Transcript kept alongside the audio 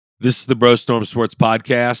This is the BroStorm Sports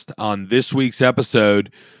podcast. On this week's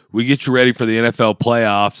episode, we get you ready for the NFL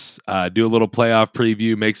playoffs, do a little playoff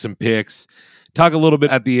preview, make some picks, talk a little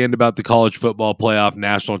bit at the end about the college football playoff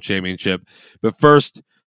national championship. But first,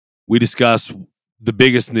 we discuss the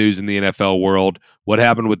biggest news in the NFL world, what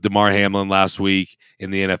happened with Damar Hamlin last week,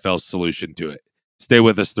 and the NFL's solution to it. Stay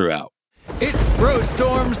with us throughout. It's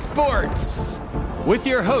BroStorm Sports with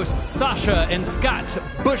your hosts, Sasha and Scott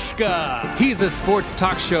Bushka. He's a sports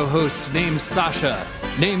talk show host named Sasha,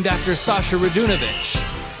 named after Sasha Radunovich.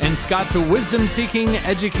 And Scott's a wisdom-seeking,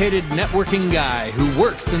 educated, networking guy who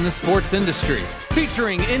works in the sports industry.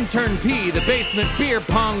 Featuring Intern P, the basement beer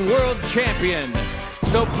pong world champion.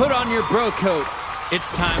 So put on your bro coat.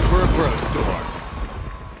 It's time for a BroStorm.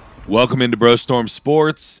 Welcome into BroStorm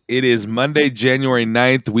Sports. It is Monday, January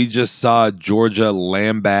 9th. We just saw Georgia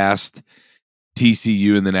lambast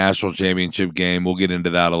TCU in the national championship game. We'll get into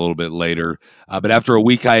that a little bit later. But after a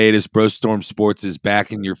week hiatus, BroStorm Sports is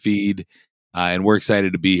back in your feed, and we're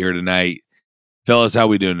excited to be here tonight. Fellas, how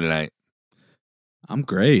we doing tonight? I'm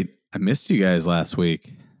great. I missed you guys last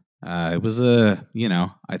week. It was I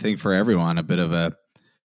think for everyone, a bit of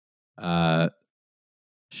a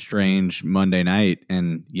strange Monday night.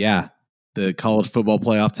 And yeah, the college football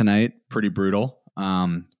playoff tonight, pretty brutal.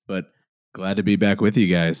 But glad to be back with you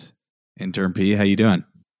guys. Intern P, how you doing?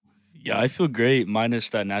 Yeah, I feel great, minus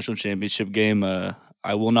that national championship game. I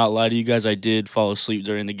will not lie to you guys. I did fall asleep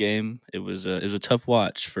during the game. It was a tough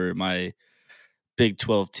watch for my Big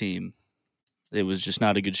 12 team. It was just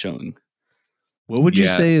not a good showing. What would you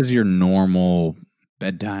say is your normal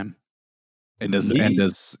bedtime? And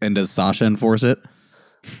does Sasha enforce it?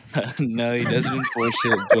 No, he doesn't enforce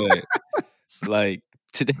it.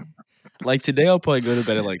 But today, I'll probably go to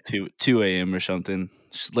bed at like 2 a.m. or something.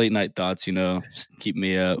 Just late night thoughts, just keep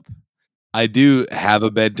me up. I do have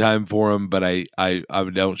a bedtime for him, but I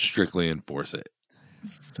don't strictly enforce it.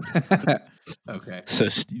 Okay. So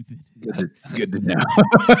stupid. Good to know.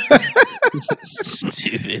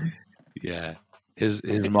 Stupid. Yeah.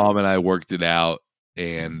 His mom and I worked it out,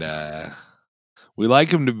 and we like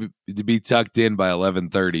him to be tucked in by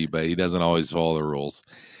 11:30, but he doesn't always follow the rules.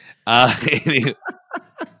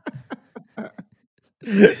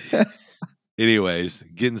 Anyways,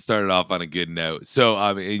 getting started off on a good note.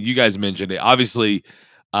 So, you guys mentioned it. Obviously,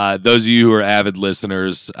 those of you who are avid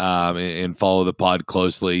listeners and follow the pod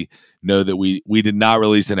closely know that we did not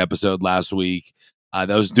release an episode last week. That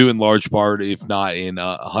was due in large part, if not in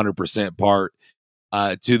 100% part,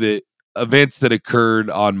 to the events that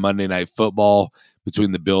occurred on Monday Night Football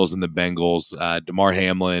between the Bills and the Bengals. Damar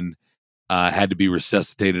Hamlin had to be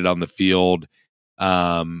resuscitated on the field.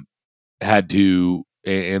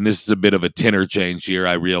 And this is a bit of a tenor change here,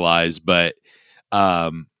 I realize, but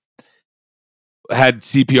had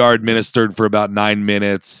CPR administered for about 9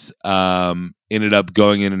 minutes, ended up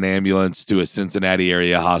going in an ambulance to a Cincinnati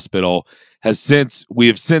area hospital. We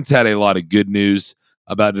have since had a lot of good news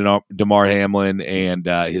about Damar Hamlin and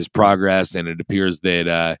his progress, and it appears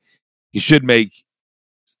that he should make,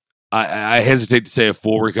 I hesitate to say a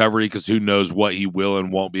full recovery because who knows what he will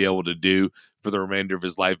and won't be able to do for the remainder of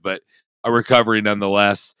his life, but a recovery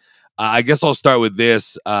nonetheless. I guess I'll start with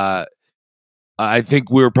this. I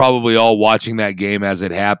think we were probably all watching that game as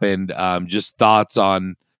it happened. Just thoughts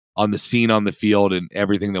on the scene on the field and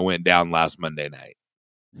everything that went down last Monday night.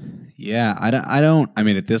 Yeah, I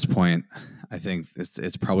mean, at this point, I think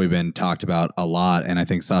it's probably been talked about a lot. And I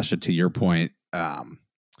think, Sasha, to your point,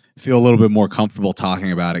 feel a little bit more comfortable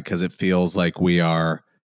talking about it because it feels like we are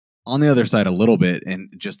on the other side a little bit.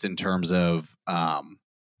 And just in terms of,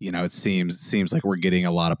 it seems like we're getting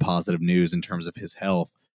a lot of positive news in terms of his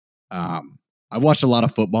health. I've watched a lot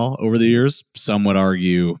of football over the years. Some would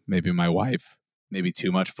argue, maybe my wife, maybe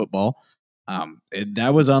too much football.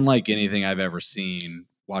 That was unlike anything I've ever seen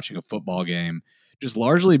watching a football game, just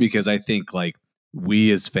largely because I think like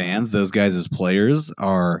we as fans, those guys as players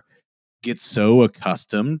get so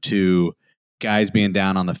accustomed to guys being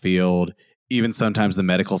down on the field, even sometimes the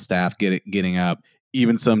medical staff getting up,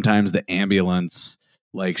 even sometimes the ambulance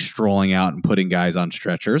like strolling out and putting guys on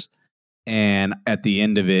stretchers. And at the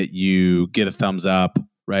end of it, you get a thumbs up,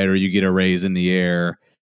 right? Or you get a raise in the air.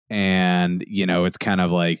 And, it's kind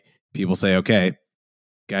of like people say, okay,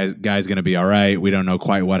 guy's going to be all right. We don't know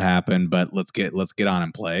quite what happened, but let's get on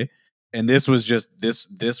and play. And this was just,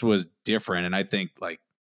 this was different. And I think, like,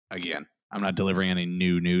 again, I'm not delivering any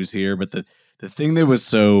new news here, but the thing that was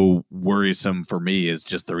so worrisome for me is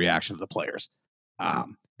just the reaction of the players.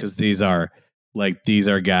 Because these are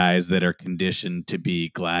guys that are conditioned to be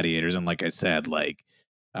gladiators. And like I said,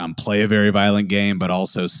 play a very violent game, but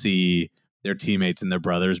also see their teammates and their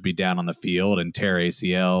brothers be down on the field and tear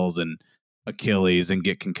ACLs and Achilles and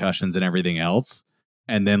get concussions and everything else,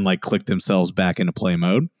 and then like click themselves back into play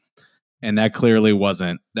mode. And that clearly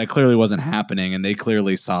wasn't happening. And they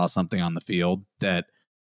clearly saw something on the field that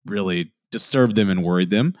really disturbed them and worried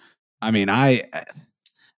them. I mean, I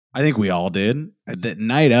think we all did. That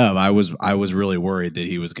night of, I was really worried that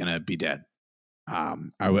he was going to be dead.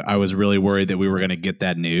 I was really worried that we were going to get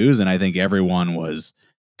that news, and I think everyone was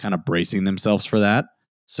kind of bracing themselves for that.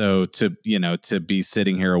 So to be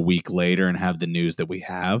sitting here a week later and have the news that we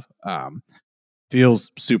have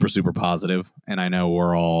feels super, super positive. And I know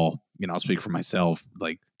we're all, I'll speak for myself,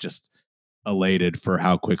 like just elated for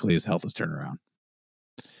how quickly his health has turned around.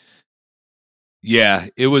 Yeah,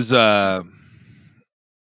 it was a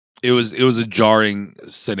jarring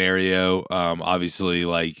scenario. Obviously,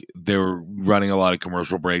 like they were running a lot of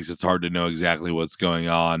commercial breaks. It's hard to know exactly what's going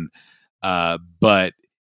on, but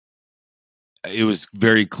it was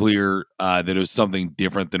very clear that it was something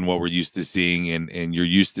different than what we're used to seeing, and you're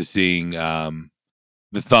used to seeing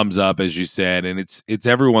the thumbs up, as you said, and it's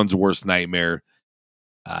everyone's worst nightmare.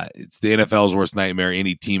 It's the NFL's worst nightmare,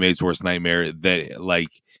 any teammate's worst nightmare. That like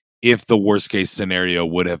if the worst case scenario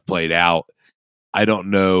would have played out, I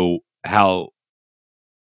don't know how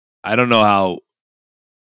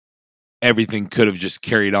everything could have just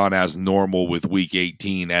carried on as normal with Week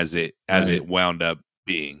 18 as it wound up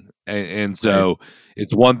being. And so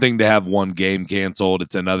it's one thing to have one game canceled.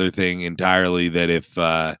 It's another thing entirely that if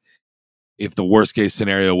the worst case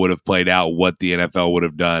scenario would have played out, what the NFL would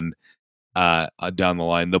have done down the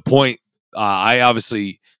line. The point,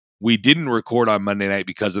 we didn't record on Monday night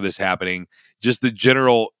because of this happening. Just the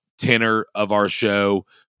general tenor of our show,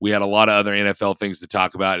 we had a lot of other NFL things to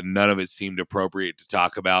talk about, and none of it seemed appropriate to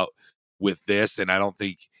talk about with this. And I don't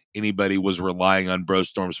think anybody was relying on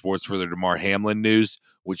BroStorm Sports for their Damar Hamlin news,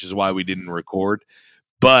 which is why we didn't record.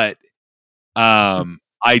 But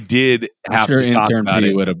I did have to talk Intern about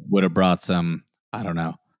P it. Would have brought some, I don't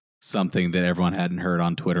know, something that everyone hadn't heard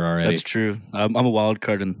on Twitter already. That's true. I'm a wild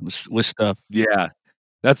card with stuff. Yeah,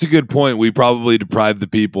 that's a good point. We probably deprived the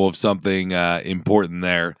people of something important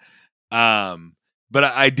there. But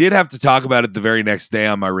I did have to talk about it the very next day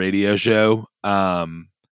on my radio show. And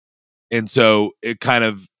so it kind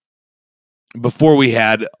of, before we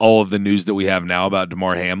had all of the news that we have now about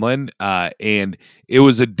Damar Hamlin, and it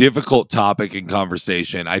was a difficult topic and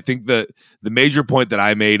conversation. I think the major point that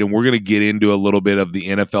I made, and we're going to get into a little bit of the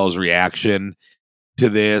NFL's reaction to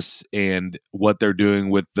this and what they're doing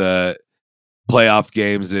with the playoff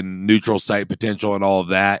games and neutral site potential and all of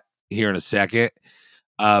that here in a second.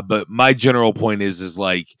 But my general point is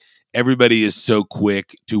like everybody is so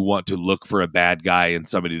quick to want to look for a bad guy and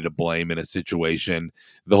somebody to blame in a situation.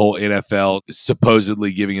 The whole NFL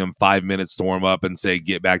supposedly giving him 5 minutes to warm up and say,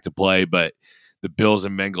 get back to play. But the Bills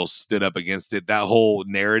and Bengals stood up against it. That whole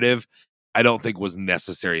narrative, I don't think was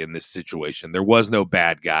necessary in this situation. There was no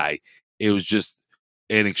bad guy. It was just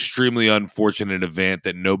an extremely unfortunate event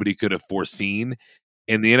that nobody could have foreseen.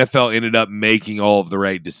 And the NFL ended up making all of the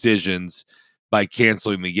right decisions by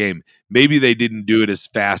canceling the game. Maybe they didn't do it as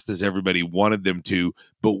fast as everybody wanted them to,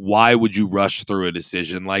 but why would you rush through a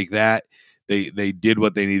decision like that? They did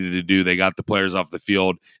what they needed to do. They got the players off the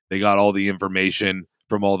field. They got all the information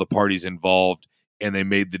from all the parties involved, and they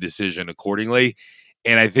made the decision accordingly.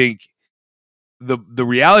 And I think the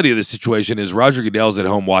reality of the situation is Roger Goodell's at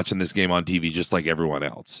home watching this game on TV just like everyone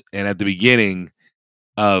else. And at the beginning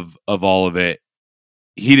of all of it,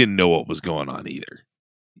 he didn't know what was going on either.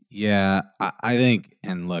 Yeah, I think,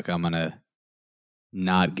 and look, I'm going to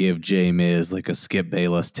not give Jay Miz like a Skip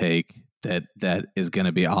Bayless take that is going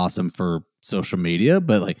to be awesome for social media,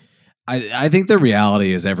 but like I think the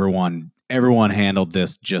reality is everyone handled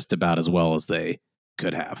this just about as well as they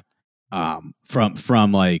could have.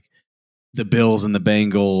 From like the Bills and the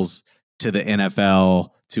Bengals to the NFL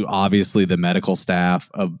to obviously the medical staff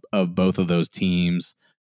of both of those teams.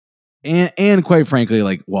 And quite frankly,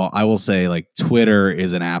 like, well, I will say like Twitter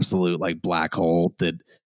is an absolute like black hole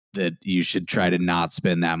that you should try to not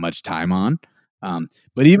spend that much time on.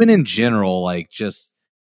 But even in general, like just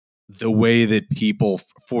the way that people,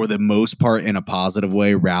 for the most part, in a positive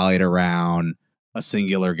way, rallied around a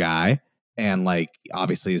singular guy, and like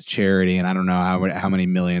obviously his charity, and I don't know how many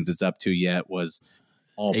millions it's up to yet, was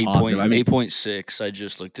all positive. 8.6. I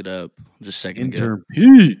just looked it up just a second ago. Intern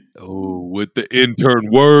P. Oh, with the intern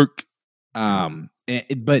work.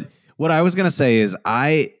 But what I was gonna say is,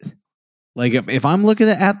 if I'm looking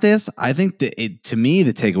at this, I think that to me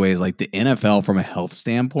the takeaway is like the NFL from a health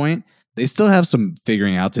standpoint, they still have some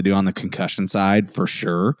figuring out to do on the concussion side for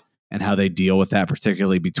sure, and how they deal with that,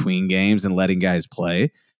 particularly between games and letting guys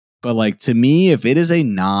play. But like to me, if it is a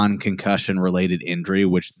non-concussion related injury,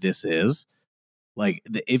 which this is, like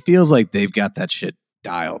it feels like they've got that shit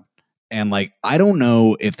dialed. And like I don't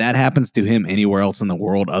know if that happens to him anywhere else in the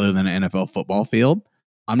world other than an NFL football field.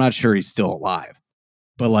 I'm not sure he's still alive.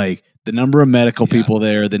 But like the number of medical people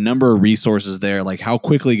there, the number of resources there, like how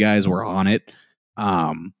quickly guys were on it.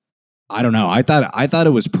 I don't know. I thought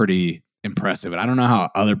it was pretty impressive. And I don't know how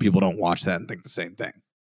other people don't watch that and think the same thing.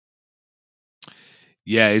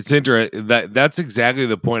 Yeah, it's interesting. That's exactly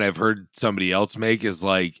the point I've heard somebody else make is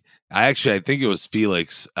like, I think it was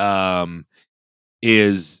Felix,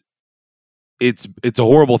 is it's a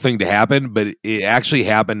horrible thing to happen, but it actually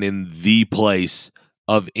happened in the place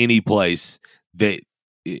of any place that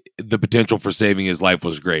the potential for saving his life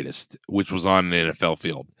was greatest, which was on an NFL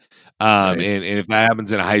field. Right. And if that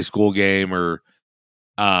happens in a high school game or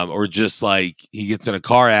just like he gets in a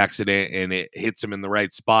car accident and it hits him in the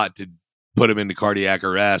right spot to put him into cardiac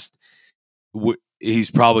arrest,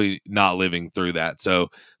 he's probably not living through that. So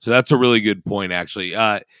that's a really good point, actually.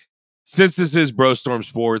 Since this is BroStorm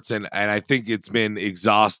Sports, and I think it's been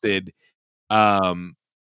exhausted,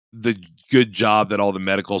 the good job that all the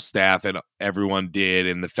medical staff and everyone did,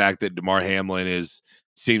 and the fact that Damar Hamlin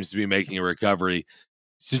seems to be making a recovery.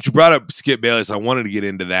 Since you brought up Skip Bayless, I wanted to get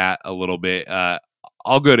into that a little bit.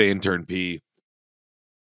 I'll go to Intern P.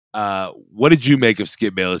 What did you make of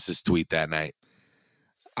Skip Bayless's tweet that night?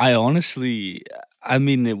 I honestly, I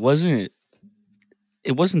mean, it wasn't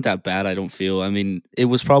that bad, I don't feel. I mean, it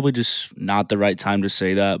was probably just not the right time to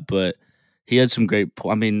say that, but he had some great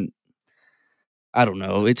I mean, I don't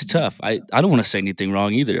know. It's tough. I don't want to say anything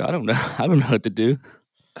wrong either. I don't know. I don't know what to do.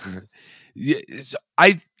 Yeah,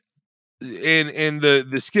 and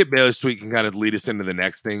the Skip Bayless tweet can kind of lead us into the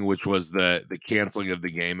next thing, which was the canceling of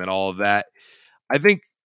the game and all of that. I think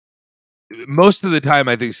most of the time,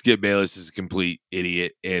 I think Skip Bayless is a complete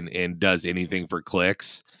idiot and does anything for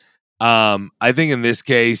clicks. I think in this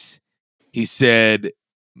case, he said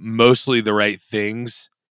mostly the right things,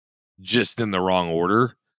 just in the wrong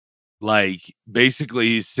order. Like, basically,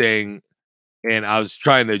 he's saying, and I was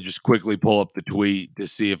trying to just quickly pull up the tweet to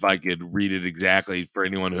see if I could read it exactly for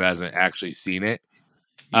anyone who hasn't actually seen it.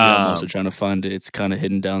 Yeah, I'm also trying to find it. It's kind of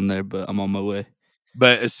hidden down there, but I'm on my way.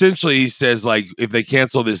 But essentially, he says, like, if they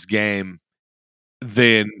cancel this game,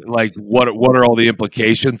 then, like, what are all the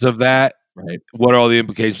implications of that? Right. What are all the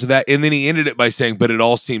implications of that? And then he ended it by saying, but it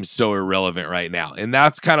all seems so irrelevant right now. And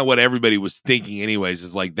that's kind of what everybody was thinking anyways,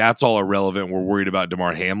 is like, that's all irrelevant. We're worried about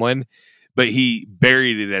Damar Hamlin. But he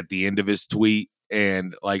buried it at the end of his tweet.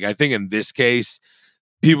 And like, I think in this case,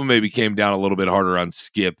 people maybe came down a little bit harder on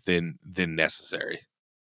Skip than necessary.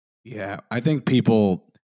 Yeah, I think people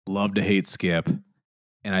love to hate Skip.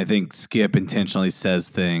 And I think Skip intentionally says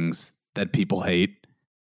things that people hate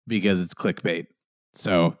because it's clickbait.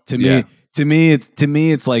 So to me,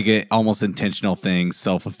 it's like an almost intentional thing,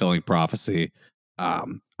 self-fulfilling prophecy.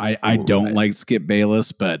 I don't like Skip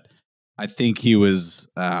Bayless, but I think he was,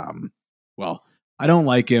 I don't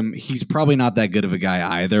like him. He's probably not that good of a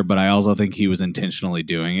guy either, but I also think he was intentionally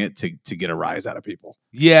doing it to get a rise out of people.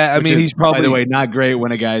 Yeah, I mean, he's probably, by the way, not great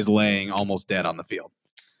when a guy's laying almost dead on the field.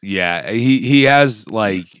 Yeah, he has,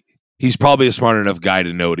 like, he's probably a smart enough guy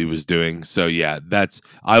to know what he was doing. So yeah,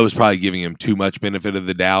 I was probably giving him too much benefit of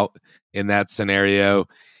the doubt in that scenario.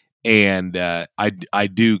 And I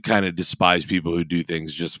do kind of despise people who do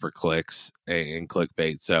things just for clicks and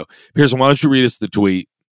clickbait. So Piercen, why don't you read us the tweet,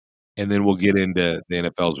 and then we'll get into the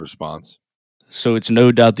NFL's response. So it's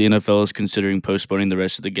no doubt the NFL is considering postponing the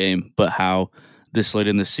rest of the game, but how this late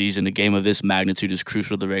in the season, a game of this magnitude is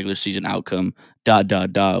crucial to the regular season outcome, ...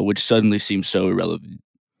 which suddenly seems so irrelevant.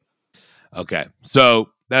 Okay, so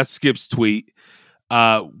that's Skip's tweet.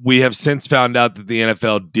 We have since found out that the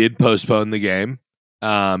NFL did postpone the game,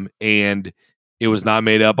 and it was not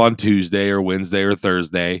made up on Tuesday or Wednesday or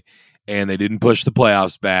Thursday, and they didn't push the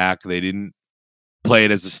playoffs back. They didn't play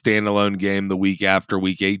it as a standalone game the week after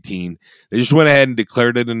Week 18. They just went ahead and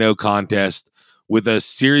declared it a no contest with a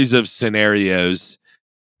series of scenarios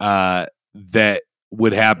that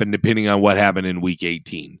would happen depending on what happened in Week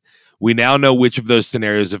 18. We now know which of those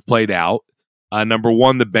scenarios have played out. Number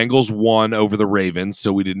one, the Bengals won over the Ravens,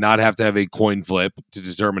 so we did not have to have a coin flip to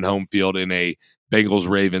determine home field in a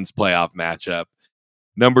Bengals-Ravens playoff matchup.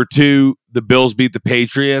 Number two, the Bills beat the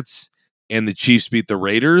Patriots and the Chiefs beat the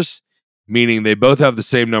Raiders, meaning they both have the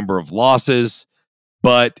same number of losses,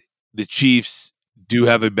 but the Chiefs do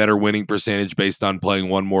have a better winning percentage based on playing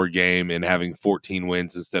one more game and having 14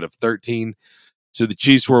 wins instead of 13. So the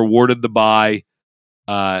Chiefs were awarded the bye,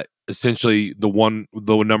 essentially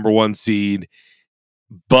the number one seed.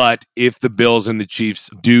 But if the Bills and the Chiefs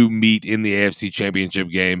do meet in the AFC Championship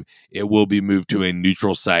game, it will be moved to a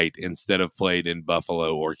neutral site instead of played in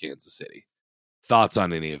Buffalo or Kansas City. Thoughts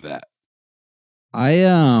on any of that?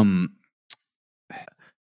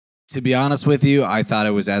 To be honest with you, I thought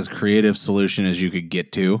it was as creative solution as you could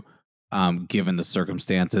get to, given the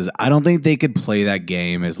circumstances. I don't think they could play that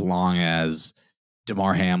game as long as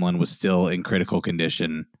Damar Hamlin was still in critical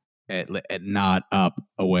condition, at not up,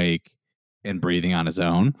 awake, and breathing on his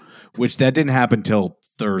own, which that didn't happen till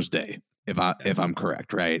Thursday, if I'm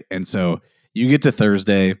correct, right? And so you get to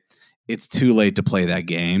Thursday, it's too late to play that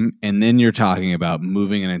game, and then you're talking about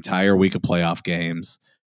moving an entire week of playoff games.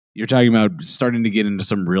 You're talking about starting to get into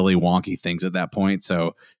some really wonky things at that point.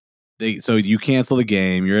 So you cancel the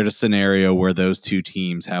game. You're at a scenario where those two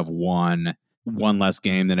teams have one less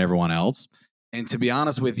game than everyone else. And to be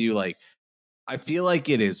honest with you, like, I feel like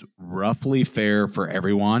it is roughly fair for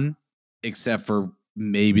everyone, except for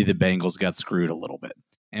maybe the Bengals got screwed a little bit.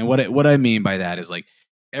 And what I mean by that is, like,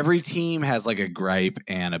 every team has like a gripe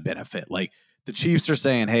and a benefit. Like, the Chiefs are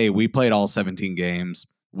saying, hey, we played all 17 games.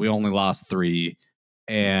 We only lost 3.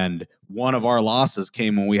 And one of our losses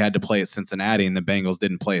came when we had to play at Cincinnati, and the Bengals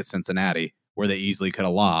didn't play at Cincinnati, where they easily could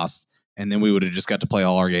have lost. And then we would have just got to play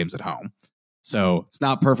all our games at home. So it's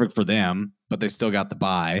not perfect for them, but they still got the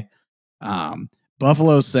bye.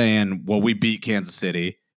 Buffalo's saying, well, we beat Kansas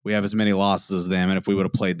City. We have as many losses as them, and if we would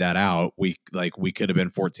have played that out, we could have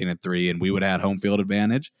been 14-3, and we would have had home field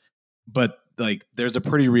advantage. But like, there's a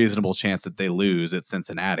pretty reasonable chance that they lose at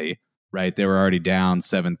Cincinnati, right? They were already down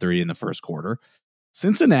 7-3 in the first quarter.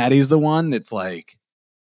 Cincinnati's the one that's like,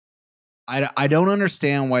 I don't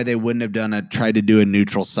understand why they wouldn't have tried to do a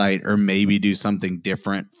neutral site or maybe do something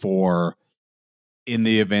different for in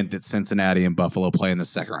the event that Cincinnati and Buffalo play in the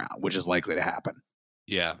second round, which is likely to happen.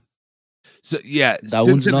 Yeah. So yeah, that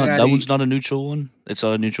one's not a neutral one. It's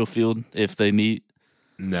not a neutral field if they meet.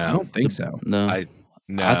 No, I don't think so. No, I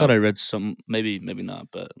thought I read some. Maybe not.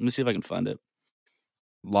 But let me see if I can find it.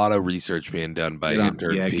 A lot of research being done by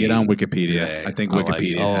Intern P. Get on Wikipedia. Today. I think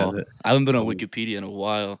Wikipedia has it. I haven't been on Wikipedia in a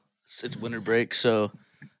while. It's winter break, so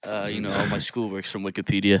all my schoolwork's from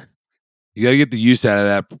Wikipedia. You got to get the use out of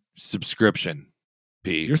that subscription,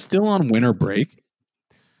 P. You're still on winter break?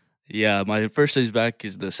 Yeah, my first day's back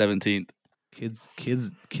is the 17th. Kids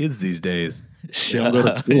these days. They Don't go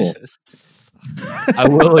to school. I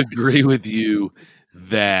will agree with you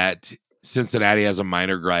that Cincinnati has a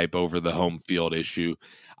minor gripe over the home field issue.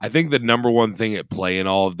 I think the number one thing at play in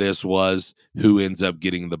all of this was who ends up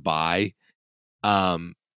getting the bye.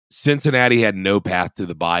 Cincinnati had no path to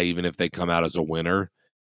the bye, even if they come out as a winner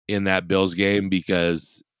in that Bills game,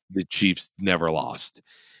 because the Chiefs never lost.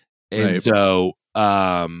 And right. So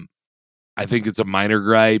I think it's a minor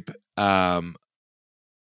gripe.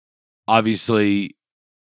 Obviously,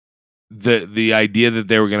 the idea that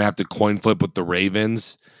they were going to have to coin flip with the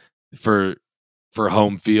Ravens for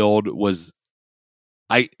home field was,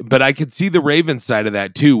 but I could see the Ravens side of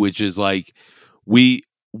that too, which is like, we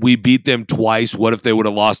beat them twice. What if they would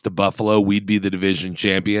have lost to Buffalo? We'd be the division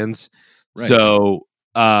champions. Right. So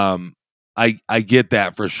I get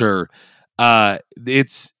that for sure. You're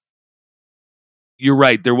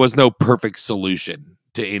right. There was no perfect solution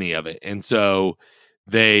to any of it. And so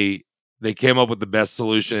they came up with the best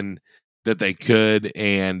solution that they could.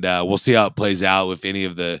 And we'll see how it plays out if any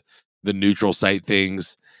of the neutral site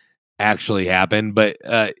things actually happen. But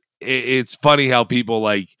it's funny how people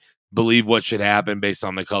like believe what should happen based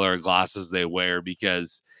on the color of glasses they wear,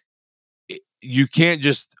 because you can't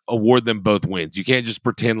just award them both wins. You can't just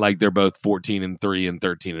pretend like they're both 14-3 and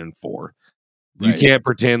 13-4. Right. You can't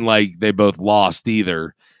pretend like they both lost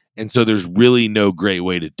either. And so there's really no great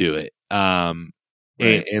way to do it. And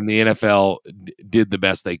the NFL did the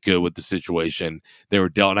best they could with the situation they were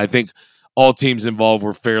dealt. And I think all teams involved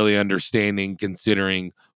were fairly understanding,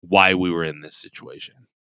 considering why we were in this situation.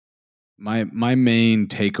 My main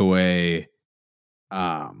takeaway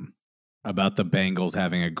about the Bengals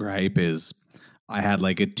having a gripe is I had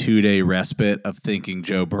like a 2-day respite of thinking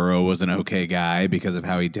Joe Burrow was an okay guy because of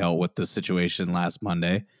how he dealt with the situation last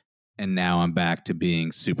Monday. And now I'm back to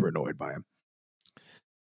being super annoyed by him.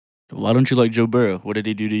 Why don't you like Joe Burrow? What did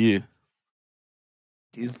he do to you?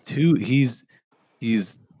 He's too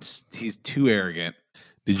arrogant.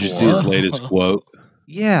 Did you see his latest quote?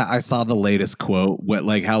 Yeah, I saw the latest quote. What,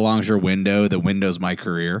 like, how long's your window? The window's my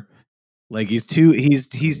career. Like, he's too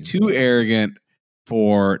arrogant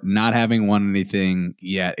for not having won anything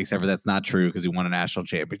yet, except for that's not true because he won a national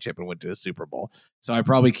championship and went to a Super Bowl. So I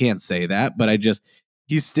probably can't say that, but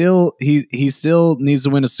he still needs to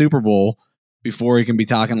win a Super Bowl before he can be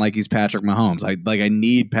talking like he's Patrick Mahomes. I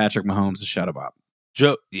need Patrick Mahomes to shut him up.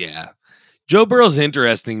 Joe Burrow's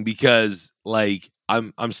interesting because like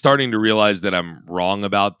I'm starting to realize that I'm wrong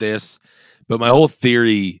about this, but my whole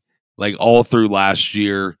theory, like all through last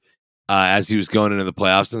year, as he was going into the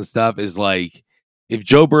playoffs and stuff, is like if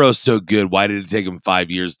Joe Burrow's so good, why did it take him 5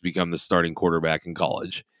 years to become the starting quarterback in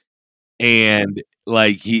college? And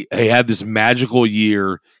like he had this magical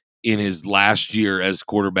year in his last year as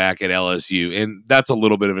quarterback at LSU, and that's a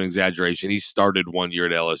little bit of an exaggeration. He started 1 year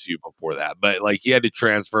at LSU before that, but like he had to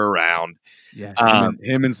transfer around. Yeah,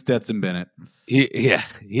 him and Stetson Bennett. He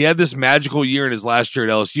had this magical year in his last year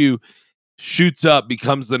at LSU, shoots up,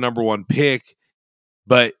 becomes the number one pick,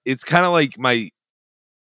 but it's kind of like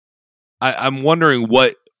I'm wondering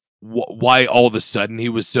why all of a sudden he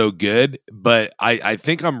was so good, but I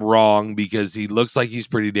think I'm wrong because he looks like he's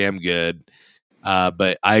pretty damn good.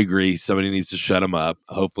 But I agree, somebody needs to shut him up.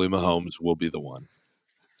 Hopefully Mahomes will be the one.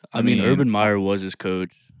 I mean, Urban Meyer was his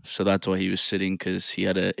coach, so that's why he was sitting, because he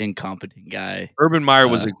had an incompetent guy. Urban Meyer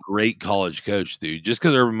was a great college coach, dude. Just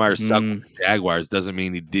because Urban Meyer sucked with the Jaguars doesn't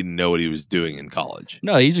mean he didn't know what he was doing in college.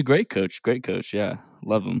 No, he's a great coach. Great coach, yeah.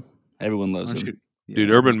 Love him. Everyone loves him. Dude,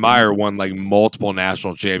 Urban Meyer won like multiple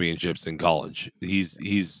national championships in college.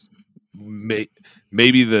 He's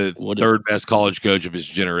maybe the third best college coach of his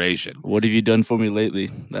generation. What have you done for me lately?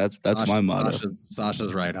 That's my motto.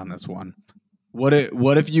 Sasha's right on this one. What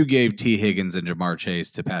if you gave T. Higgins and Jamar Chase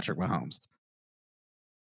to Patrick Mahomes?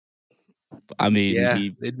 I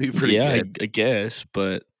mean, they'd be pretty good. I guess,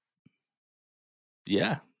 but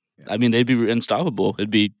yeah. I mean, they'd be unstoppable. It'd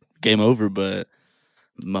be game over, but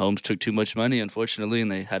Mahomes took too much money, unfortunately,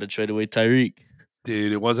 and they had to trade away Tyreek.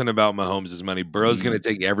 Dude, it wasn't about Mahomes' money. Burrow's going to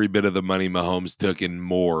take every bit of the money Mahomes took and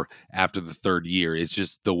more after the third year. It's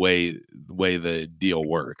just the way the deal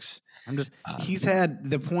works. He's had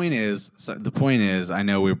the point is I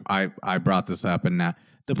know I brought this up, and now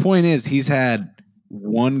the point is he's had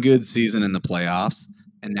one good season in the playoffs,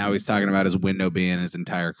 and now he's talking about his window being his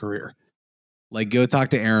entire career. Like, go talk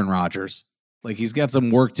to Aaron Rodgers. Like, he's got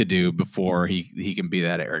some work to do before he can be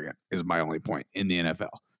that arrogant, is my only point in the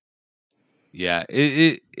NFL. Yeah,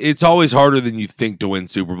 it's always harder than you think to win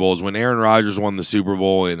Super Bowls. When Aaron Rodgers won the Super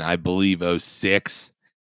Bowl in, I believe, 2006,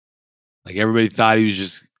 like everybody thought he was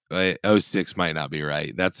just 2006 might not be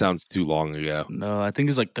right. That sounds too long ago. No, I think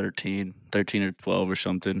it was like 13 or 12 or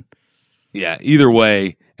something. Yeah, either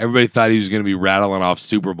way, everybody thought he was going to be rattling off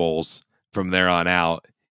Super Bowls from there on out,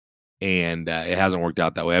 and it hasn't worked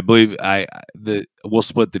out that way. I believe we'll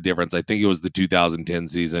split the difference. I think it was the 2010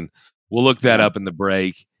 season. We'll look that up in the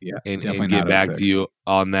break and get back to you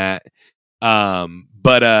on that.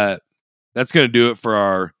 But that's going to do it for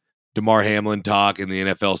our Damar Hamlin talk and the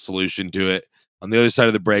NFL solution to it. On the other side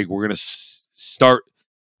of the break, we're going to start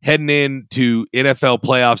heading into NFL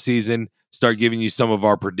playoff season, start giving you some of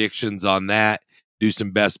our predictions on that, do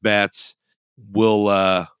some best bets.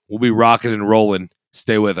 We'll be rocking and rolling.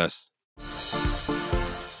 Stay with us.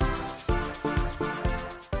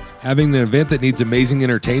 Having an event that needs amazing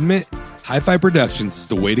entertainment? Hi-Fi Productions is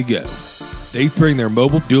the way to go. They bring their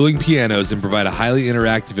mobile dueling pianos and provide a highly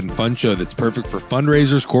interactive and fun show that's perfect for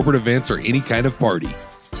fundraisers, corporate events, or any kind of party.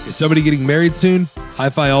 Is somebody getting married soon?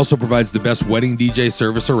 Hi-Fi also provides the best wedding DJ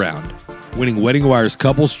service around, winning Wedding Wire's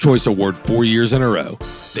Couples Choice Award 4 years in a row.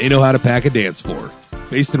 They know how to pack a dance floor.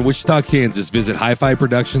 Based in Wichita, Kansas, visit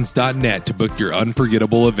hifiproductions.net to book your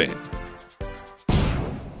unforgettable event.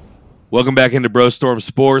 Welcome back into BroStorm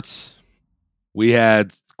Sports. We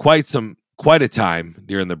had quite a time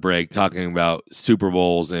during the break talking about Super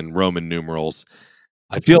Bowls and Roman numerals.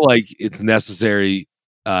 I feel like it's necessary,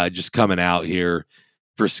 just coming out here,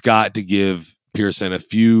 for Scott to give Piercen a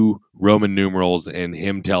few Roman numerals and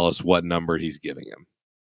him tell us what number he's giving him.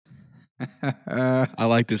 I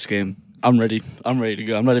like this game. I'm ready to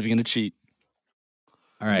go. I'm not even going to cheat.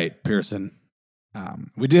 All right, Piercen.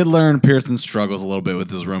 We did learn Piercen struggles a little bit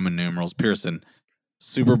with his Roman numerals. Piercen,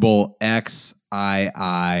 Super Bowl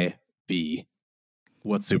XIIV.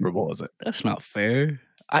 What Super Bowl is it? That's not fair.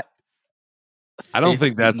 I don't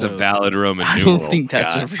think that's a valid Roman numeral. I don't think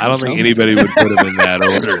that's I don't think anybody would put him in that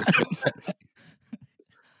order.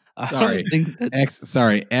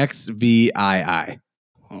 Sorry, XVII. Oh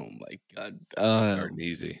my God. Starting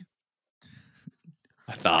easy.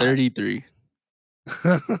 I thought 33.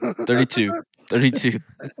 32. 32.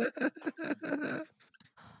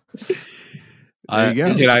 There you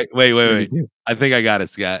go. Wait. 32. I think I got it,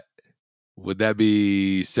 Scott. Would that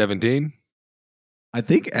be 17? I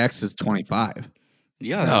think X is 25.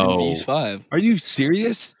 Yeah, no. V's 5. Are you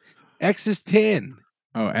serious? X is 10.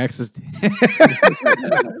 Oh, X is 10.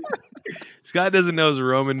 Scott doesn't know his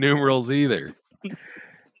Roman numerals either.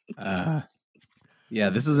 Yeah,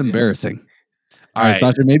 this is embarrassing. All right,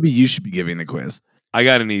 Sasha, maybe you should be giving the quiz. I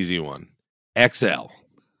got an easy one. XL.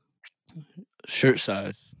 Shirt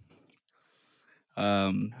size.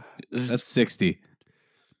 That's 60.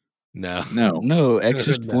 No. X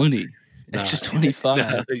is 20. No. X is 25.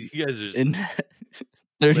 No, you guys are And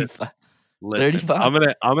 35. Listen,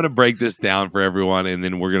 35. I'm gonna break this down for everyone, and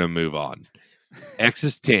then we're gonna move on. X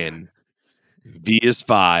is 10, V is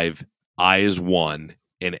 5, I is 1,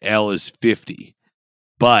 and L is 50.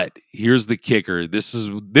 But here's the kicker. This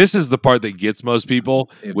is the part that gets most people,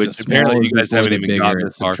 which apparently you guys haven't even gotten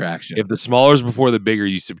this far. If the smaller is before the bigger,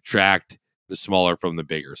 you subtract the smaller from the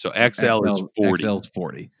bigger. So XL is 40. XL is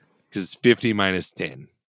 40. Because it's 50 minus 10.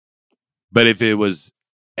 But if it was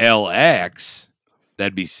LX,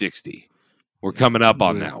 that'd be 60. We're coming up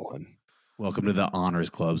on that one. Welcome to the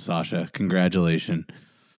Honors Club, Sasha. Congratulations.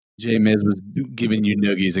 J. Miz was giving you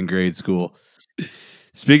noogies in grade school.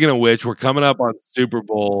 Speaking of which, we're coming up on Super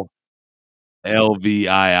Bowl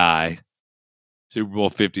LVII, Super Bowl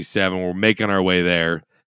 57. We're making our way there.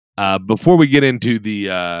 Before we get into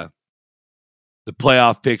the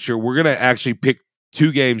playoff picture, we're going to actually pick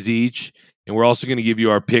 2 games each, and we're also going to give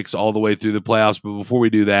you our picks all the way through the playoffs. But before we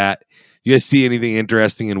do that, you guys see anything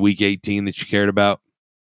interesting in Week 18 that you cared about?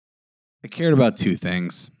 I cared about 2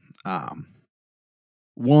 things.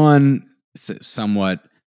 One, somewhat.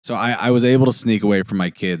 So I was able to sneak away from my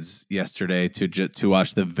kids yesterday to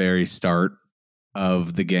watch the very start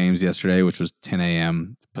of the games yesterday, which was 10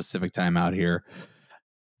 a.m. Pacific time out here.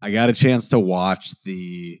 I got a chance to watch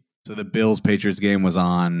the Bills-Patriots game was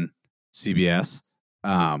on CBS.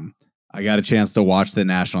 I got a chance to watch the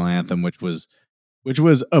national anthem, which was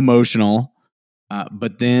emotional.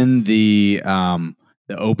 But then the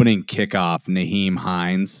opening kickoff, Naheem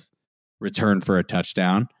Hines returned for a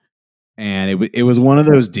touchdown. And it was one of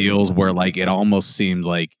those deals where like it almost seemed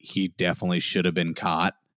like he definitely should have been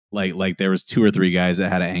caught. Like there was 2 or 3 guys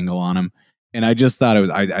that had an angle on him. And I just thought it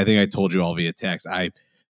was I think I told you all via text. I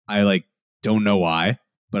like don't know why,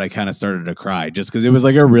 but I kind of started to cry just because it was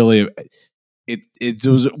like a really it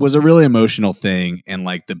was a really emotional thing in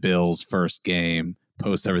like the Bills' first game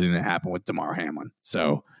post everything that happened with Damar Hamlin.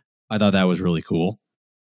 So I thought that was really cool.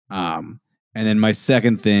 And then my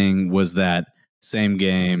second thing was that same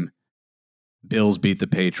game, Bills beat the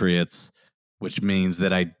Patriots, which means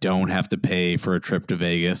that I don't have to pay for a trip to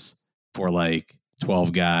Vegas for like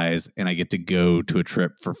 12 guys, and I get to go to a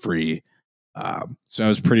trip for free. So I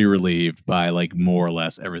was pretty relieved by like more or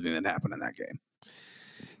less everything that happened in that game.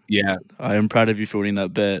 Yeah. I am proud of you for winning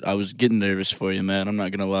that bet. I was getting nervous for you, man. I'm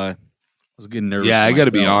not going to lie. I was getting nervous. Yeah, I got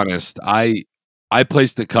to be honest. I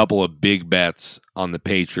placed a couple of big bets on the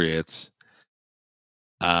Patriots.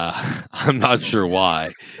 I'm not sure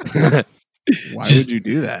why. Why would you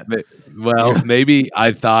do that? Well, maybe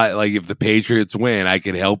I thought like if the Patriots win, I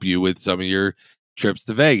could help you with some of your trips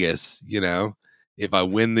to Vegas. You know, if I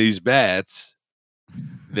win these bets,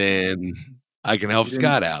 then I can help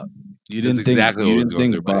Scott out. You didn't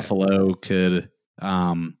think Buffalo could?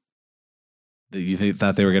 That you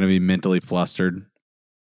thought they were going to be mentally flustered?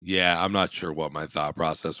 Yeah, I'm not sure what my thought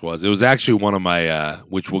process was. It was actually one of my,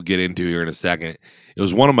 which we'll get into here in a second. It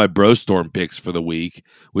was one of my BroStorm picks for the week,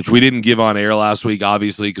 which we didn't give on air last week,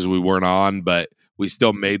 obviously, because we weren't on, but we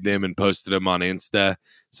still made them and posted them on Insta.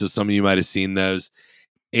 So some of you might have seen those.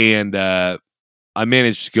 And I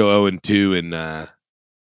managed to go 0-2 and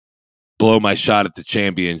blow my shot at the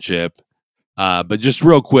championship. But just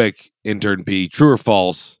real quick, Intern P, true or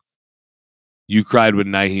false? You cried when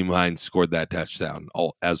Naheem Hines scored that touchdown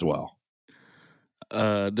as well.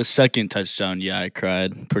 The second touchdown, yeah, I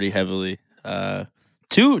cried pretty heavily.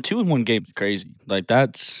 2 in one game is crazy. Like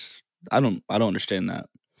that's I don't understand that.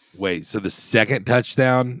 Wait, so the second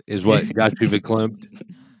touchdown is what got you verklempt?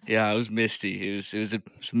 Yeah, it was misty. It was a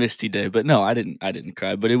misty day, but no, I didn't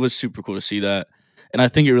cry. But it was super cool to see that, and I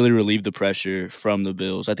think it really relieved the pressure from the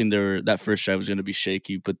Bills. I think that first drive was going to be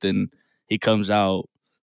shaky, but then he comes out.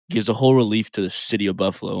 Gives a whole relief to the city of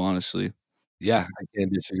Buffalo, honestly. Yeah, I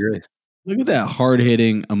can't disagree. Look at that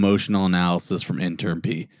hard-hitting emotional analysis from Intern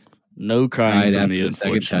P. No crying from me, the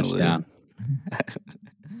second touchdown.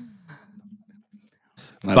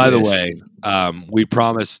 By the way, we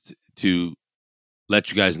promised to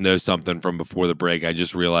let you guys know something from before the break. I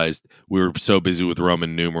just realized we were so busy with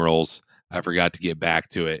Roman numerals, I forgot to get back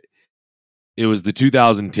to it. It was the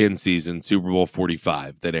 2010 season, Super Bowl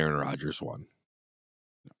 45, that Aaron Rodgers won.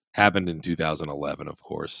 Happened in 2011, of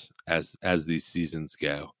course, as these seasons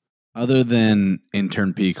go. Other than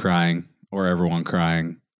Intern P crying or everyone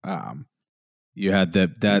crying, you had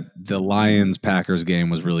the Lions-Packers game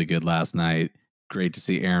was really good last night. Great to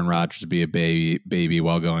see Aaron Rodgers be a baby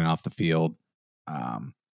while going off the field.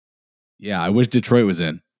 Yeah, I wish Detroit was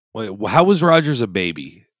in. Wait, how was Rodgers a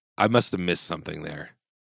baby? I must have missed something there.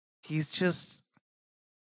 He's just,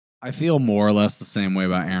 I feel more or less the same way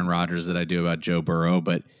about Aaron Rodgers that I do about Joe Burrow,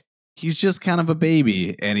 but he's just kind of a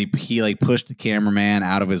baby, and he like pushed the cameraman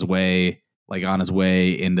out of his way, like on his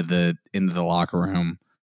way into the locker room.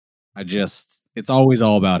 It's always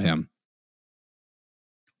all about him.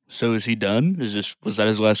 So is he done? Was that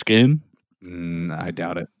his last game? I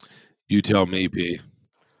doubt it. You tell me, P.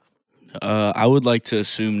 I would like to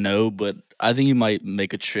assume no, but I think he might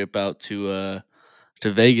make a trip out to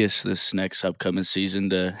Vegas this next upcoming season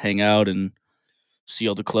to hang out and see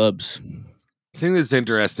all the clubs. The thing that's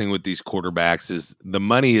interesting with these quarterbacks is the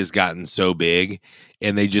money has gotten so big,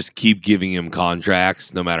 and they just keep giving him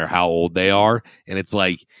contracts no matter how old they are. And it's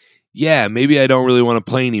like, yeah, maybe I don't really want to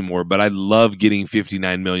play anymore, but I love getting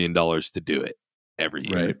 $59 million to do it every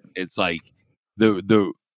year. Right. It's like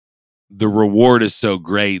the reward is so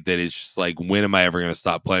great that it's just like, when am I ever going to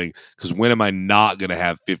stop playing? Because when am I not going to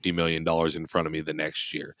have $50 million in front of me the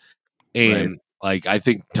next year? And like, I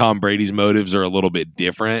think Tom Brady's motives are a little bit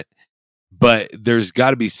different, but there's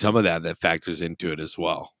got to be some of that factors into it as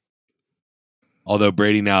well. Although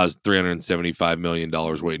Brady now has $375 million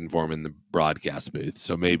waiting for him in the broadcast booth,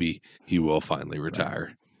 so maybe he will finally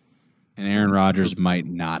retire. And Aaron Rodgers might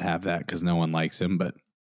not have that because no one likes him. But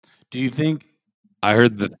do you think? I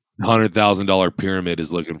heard the $100,000 pyramid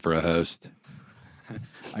is looking for a host.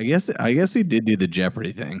 I guess he did do the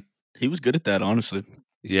Jeopardy thing. He was good at that, honestly.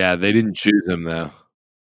 Yeah, they didn't choose him though.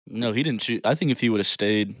 No, he didn't choose. I think if he would have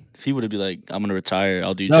stayed, if he would have been like, I'm going to retire,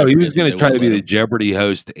 I'll do No, Jeopardy. he was going to try to be the Jeopardy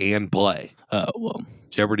host and play. Well,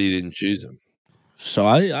 Jeopardy didn't choose him. So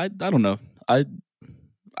I don't know. I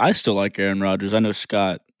still like Aaron Rodgers. I know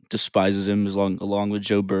Scott despises him along with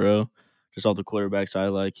Joe Burrow. Just all the quarterbacks I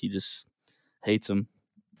like, he just hates him.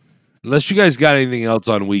 Unless you guys got anything else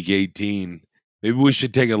on week 18, maybe we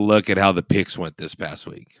should take a look at how the picks went this past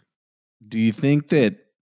week. Do you think that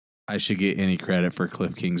I should get any credit for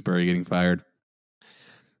Cliff Kingsbury getting fired?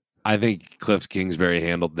 I think Cliff Kingsbury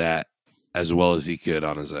handled that as well as he could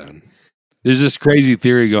on his own. There's this crazy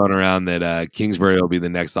theory going around that Kingsbury will be the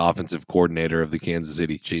next offensive coordinator of the Kansas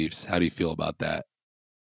City Chiefs. How do you feel about that?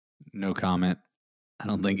 No comment. I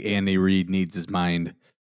don't think Andy Reid needs his mind.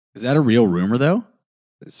 Is that a real rumor, though?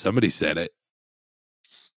 Somebody said it.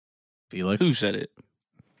 Felix? Who said it?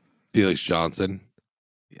 Felix Johnson,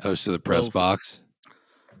 host of the press box.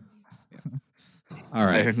 All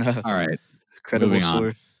right. Fair enough. All right. Credible Moving on.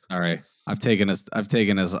 source. All right. I've taken us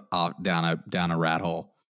off down a rat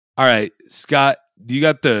hole. All right, Scott, do you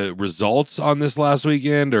got the results on this last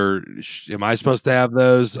weekend, or am I supposed to have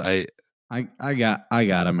those? I got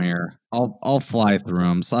them here. I'll fly through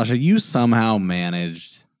them. Sasha, you somehow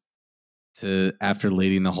managed to, after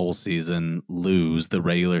leading the whole season, lose the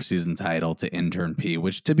regular season title to Intern P,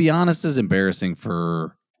 which, to be honest, is embarrassing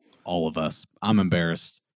for all of us. I'm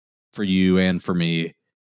embarrassed for you and for me,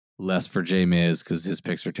 less for J Miz because his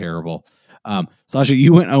picks are terrible. Sasha,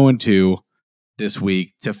 you went 0-2 this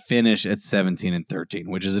week to finish at 17-13,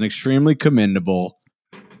 which is an extremely commendable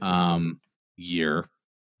year.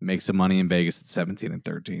 Make some money in Vegas at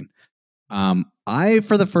 17-13. I,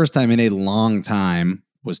 for the first time in a long time,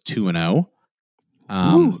 was 2-0.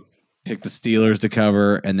 Picked the Steelers to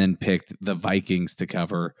cover and then picked the Vikings to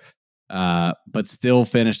cover, but still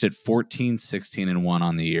finished at 14-16-1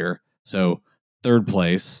 on the year. So third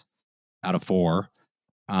place out of 4.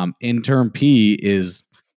 Intern P is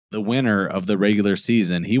the winner of the regular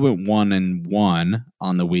season. He went 1-1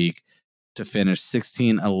 on the week to finish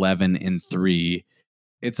 16-11-3.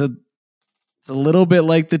 It's a little bit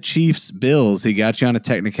like the Chiefs Bills. He got you on a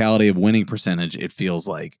technicality of winning percentage, it feels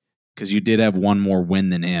like, because you did have one more win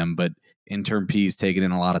than him, but Intern P's taken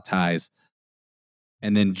in a lot of ties.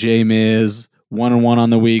 And then J Miz 1-1 on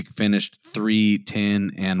the week, finished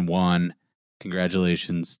 3-10-1.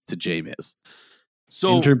 Congratulations to J Miz.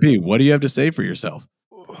 So Intern P, what do you have to say for yourself?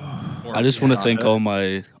 I just want to thank all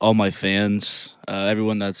my fans,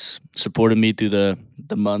 everyone that's supported me through the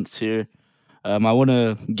months here. I want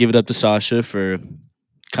to give it up to Sasha for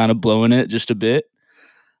kind of blowing it just a bit.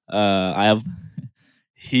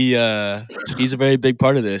 He's a very big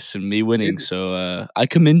part of this and me winning. So I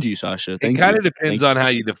commend you, Sasha. Thank you. It kind of depends on how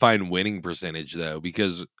you define winning percentage, though,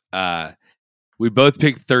 because we both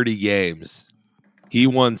picked 30 games. He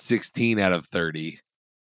won 16 out of 30.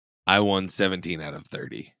 I won 17 out of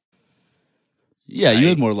 30. Yeah, you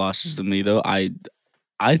had more losses than me, though. I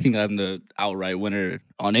think I'm the outright winner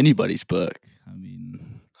on anybody's book. I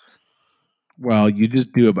mean, well, you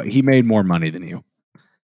just do it, but he made more money than you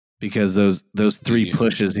because those 3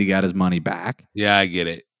 pushes, he got his money back. Yeah, I get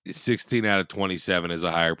it. 16 out of 27 is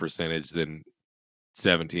a higher percentage than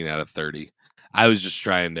 17 out of 30. I was just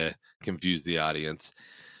trying to confuse the audience.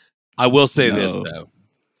 I will say this, though.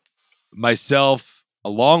 Myself,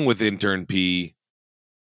 along with Intern P,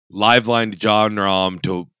 live-lined John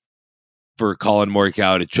Rahm for Colin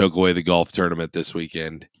Morikawa to choke away the golf tournament this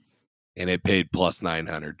weekend, and it paid plus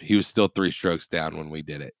 900. He was still 3 strokes down when we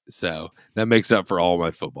did it. So that makes up for all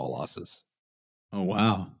my football losses. Oh,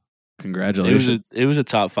 wow. Congratulations. It was a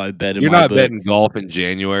top 5 bet in You're my not book. betting golf in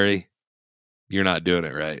January. You're not doing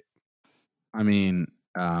it right. I mean,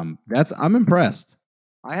 I'm impressed.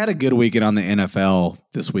 I had a good weekend on the NFL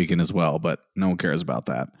this weekend as well, but no one cares about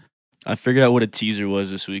that. I figured out what a teaser was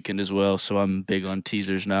this weekend as well, so I'm big on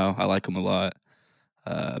teasers now. I like them a lot.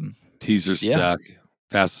 Teasers suck.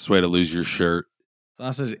 Fastest way to lose your shirt.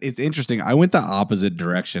 Sasha, it's interesting. I went the opposite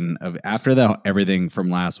direction of after everything from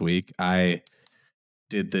last week. I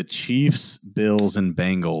did the Chiefs, Bills, and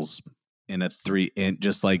Bengals in a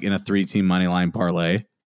 3-team money line parlay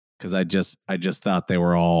because I just thought they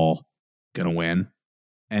were all gonna win.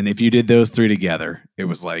 And if you did those 3 together, it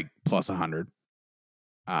was like plus 100.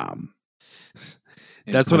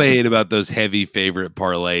 That's what I hate about those heavy favorite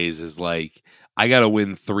parlays is like I got to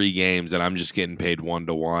win 3 games and I'm just getting paid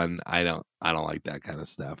 1-to-1. I don't like that kind of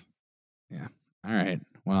stuff. Yeah. All right.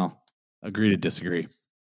 Well, agree to disagree.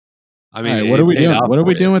 I mean, right, what are we doing? What are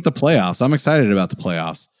we doing with the playoffs? I'm excited about the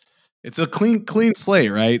playoffs. It's a clean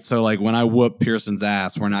slate, right? So like when I whoop Piercen's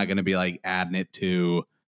ass, we're not going to be like adding it to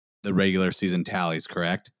the regular season tallies,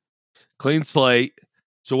 correct? Clean slate.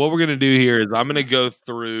 So what we're going to do here is I'm going to go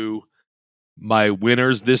through my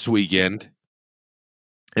winners this weekend,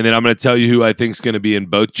 and then I'm going to tell you who I think is going to be in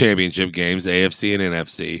both championship games, AFC and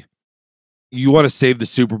NFC. You want to save the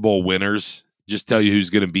Super Bowl winners? Just tell you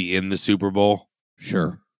who's going to be in the Super Bowl?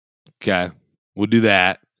 Sure. Okay. We'll do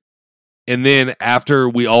that. And then after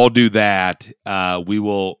we all do that, we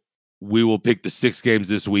will pick the 6 games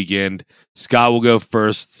this weekend. Scott will go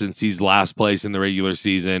first since he's last place in the regular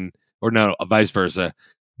season. Or no, vice versa.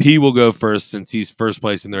 P will go first since he's first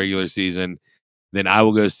place in the regular season. Then I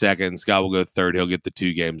will go second. Scott will go third. He'll get the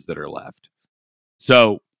 2 games that are left.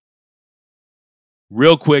 So,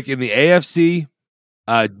 real quick, in the AFC,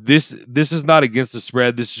 this is not against the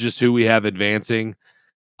spread. This is just who we have advancing.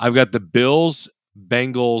 I've got the Bills,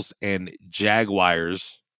 Bengals, and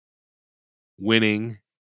Jaguars winning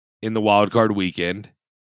in the wild card weekend.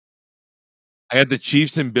 I got the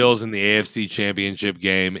Chiefs and Bills in the AFC Championship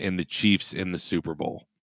game and the Chiefs in the Super Bowl.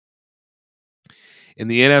 In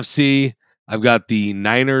the NFC, I've got the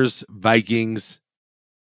Niners, Vikings,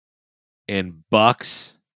 and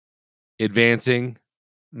Bucs advancing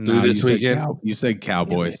through this weekend. You said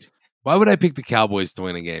Cowboys. Why would I pick the Cowboys to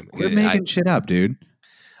win a game? Quit making shit up, dude.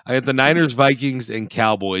 I got the Niners, Vikings, and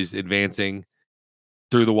Cowboys advancing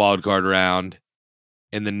through the wild card round,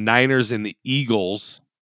 and the Niners and the Eagles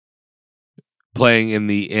playing in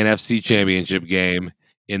the NFC Championship game,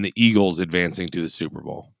 and the Eagles advancing to the Super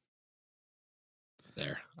Bowl.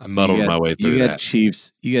 There, I muddled my way through that.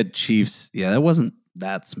 You got Chiefs. Yeah, that wasn't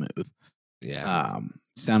that smooth. Yeah,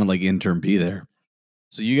 sounded like Intern P there.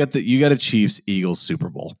 So you got a Chiefs Eagles Super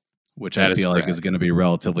Bowl, which I feel like is going to be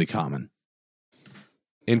relatively common.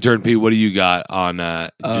 Intern P, what do you got on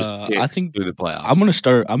just picks I think through the playoffs?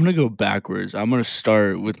 I'm gonna go backwards. I'm gonna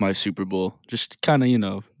start with my Super Bowl. Just kind of,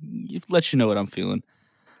 let you know what I'm feeling.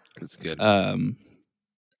 That's good.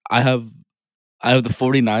 I have the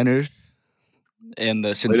 49ers and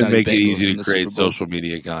the Cincinnati Way to make Bengals it easy in to the create Super Bowl. social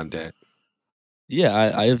media content. Yeah,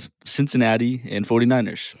 I have Cincinnati and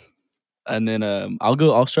 49ers. And then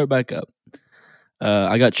I'll start back up.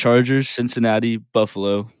 I got Chargers, Cincinnati,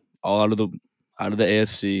 Buffalo, all out of the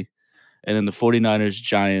AFC. And then the 49ers,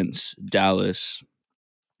 Giants, Dallas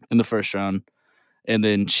in the first round. And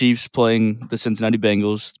then Chiefs playing the Cincinnati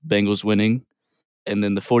Bengals, Bengals winning. And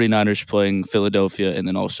then the 49ers playing Philadelphia and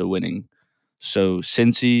then also winning. So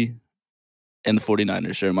Cincy and the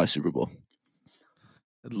 49ers are in my Super Bowl.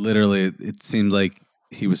 Literally, it seemed like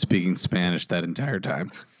he was speaking Spanish that entire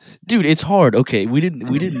time. Dude, it's hard. Okay, we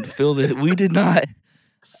didn't fill this. We did not.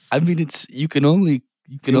 I mean, it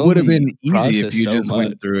would have been easy if you just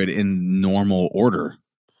went through it in normal order,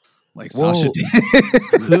 like Sasha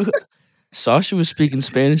did. Sasha was speaking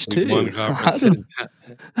Spanish too. One conference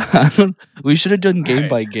we should have done game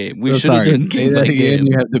by game. We So should have done game by game.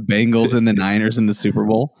 You have the Bengals and the Niners in the Super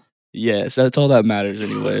Bowl. Yes, that's all that matters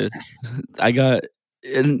anyway.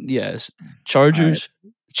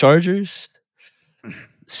 Chargers,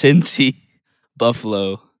 Cincy,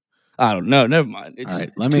 Buffalo. I don't know. Never mind. All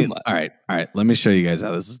right. Let me show you guys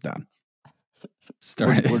how this is done.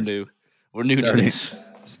 We're new. We're new to this.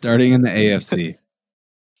 Starting in the AFC.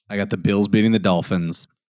 I got the Bills beating the Dolphins,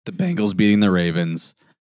 the Bengals beating the Ravens,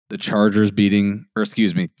 the Jags beating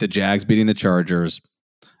the Chargers,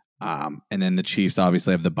 and then the Chiefs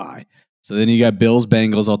obviously have the bye. So then you got Bills,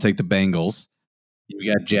 Bengals. I'll take the Bengals.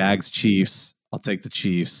 You got Jags, Chiefs. I'll take the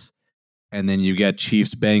Chiefs. And then you got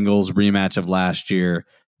Chiefs, Bengals rematch of last year.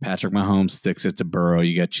 Patrick Mahomes sticks it to Burrow.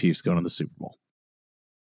 You got Chiefs going to the Super Bowl.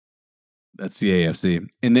 That's the AFC.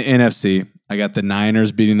 In the NFC, I got the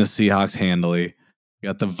Niners beating the Seahawks handily. I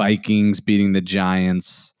got the Vikings beating the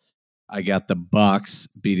Giants. I got the Bucs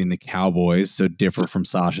beating the Cowboys, so differ from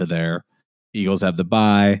Sasha there. Eagles have the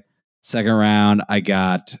bye. Second round, I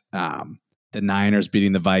got the Niners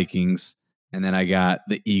beating the Vikings, and then I got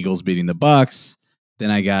the Eagles beating the Bucs. Then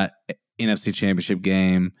I got NFC Championship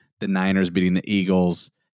game, the Niners beating the Eagles,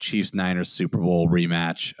 Chiefs-Niners Super Bowl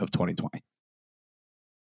rematch of 2020.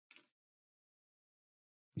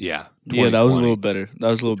 Yeah. Yeah, that was a little better. That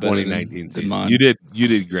was a little better 2019 than season. mine. You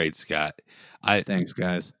did great, Scott. Thanks,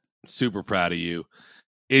 guys. Super proud of you.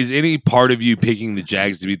 Is any part of you picking the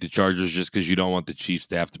Jags to beat the Chargers just because you don't want the Chiefs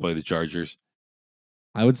to have to play the Chargers?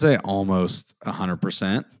 I would say almost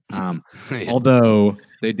 100%. Yeah. Although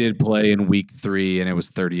they did play in week 3 and it was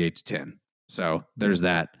 38-10. So there's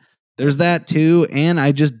that. There's that too. And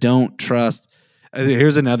I just don't trust.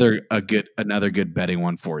 Here's another good betting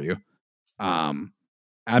one for you.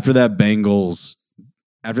 After that Bengals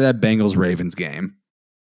Ravens game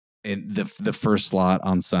in the first slot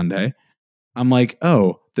on Sunday, I'm like,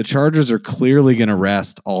 oh, the Chargers are clearly going to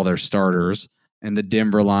rest all their starters, and the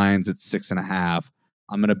Denver line's at 6.5.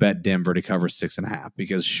 I'm going to bet Denver to cover 6.5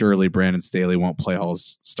 because surely Brandon Staley won't play all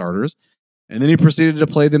his starters. And then he proceeded to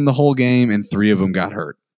play them the whole game, and 3 of them got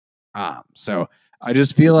hurt. So I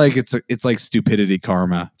just feel like it's like stupidity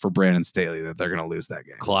karma for Brandon Staley that they're going to lose that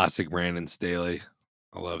game. Classic Brandon Staley.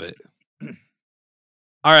 I love it.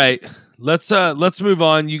 All right, let's move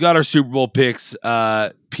on. You got our Super Bowl picks.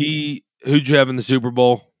 P, who'd you have in the Super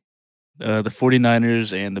Bowl? The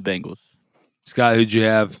 49ers and the Bengals. Scott, who'd you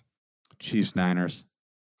have? Chiefs, Niners.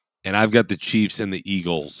 And I've got the Chiefs and the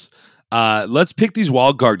Eagles. Let's pick these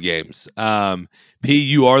wild card games. P,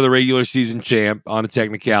 you are the regular season champ on a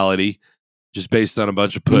technicality, just based on a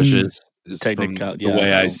bunch of pushes. Technical, the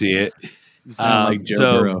way I see it. You sound like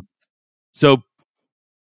Joe Burrow. So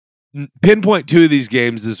pinpoint 2 of these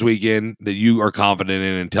games this weekend that you are confident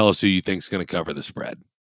in, and tell us who you think is going to cover the spread.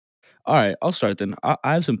 All right, I'll start then.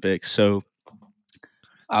 I have some picks. So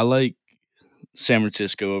I like San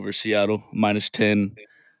Francisco over Seattle, -10.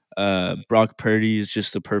 Brock Purdy is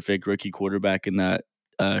just the perfect rookie quarterback in that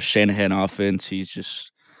Shanahan offense. He's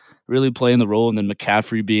just really playing the role. And then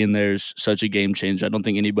McCaffrey being there is such a game changer. I don't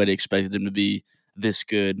think anybody expected him to be this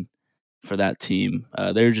good for that team.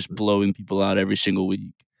 They're just blowing people out every single week.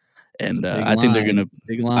 And I think they're going to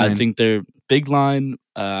 – I think they're big line.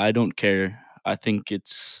 I don't care. I think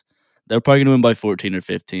they're probably going to win by 14 or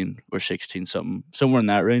 15 or 16, somewhere in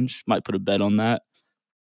that range. Might put a bet on that.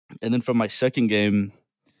 And then for my second game,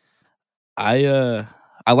 I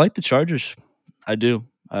like the Chargers. I do.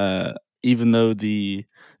 Even though the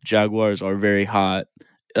Jaguars are very hot,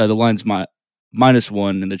 the line's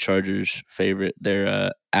 -1 and the Chargers favorite.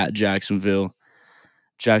 They're at Jacksonville.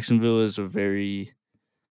 Jacksonville is a very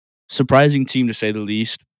surprising team to say the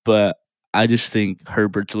least, but I just think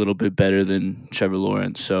Herbert's a little bit better than Trevor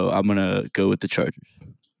Lawrence, so I'm going to go with the Chargers.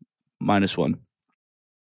 -1.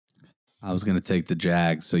 I was going to take the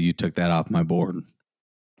Jags, so you took that off my board.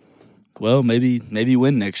 Well, maybe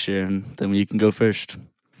win next year, and then you can go first.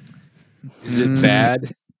 Is it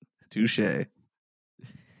bad? Touche.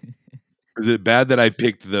 Is it bad that I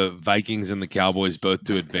picked the Vikings and the Cowboys both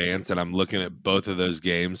to advance, and I'm looking at both of those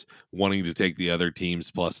games, wanting to take the other teams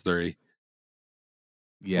 +3?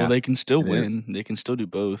 Yeah. Well, they can still win. They can still do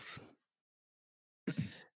both.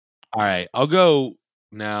 All right, I'll go.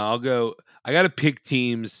 I got to pick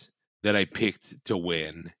teams that I picked to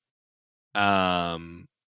win.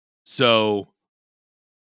 So,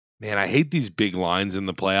 man, I hate these big lines in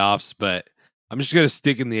the playoffs, but I'm just going to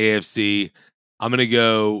stick in the AFC. I'm going to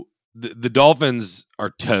go. The Dolphins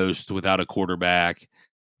are toast without a quarterback.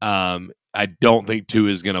 I don't think Tua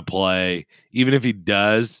is going to play. Even if he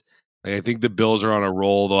does, I think the Bills are on a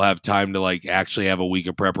roll. They'll have time to actually have a week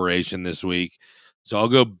of preparation this week. So I'll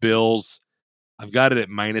go Bills. I've got it at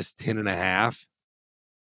 -10.5.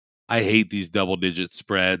 I hate these double-digit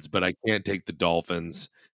spreads, but I can't take the Dolphins.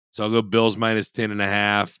 So I'll go Bills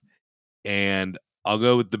 -10.5, and I'll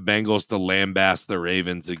go with the Bengals to lambast the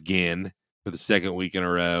Ravens again for the second week in a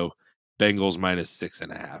row. Bengals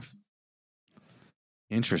 -6.5.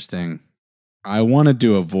 Interesting. I wanted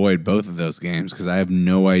to avoid both of those games because I have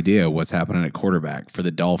no idea what's happening at quarterback for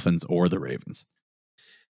the Dolphins or the Ravens.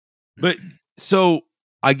 But so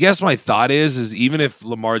I guess my thought is even if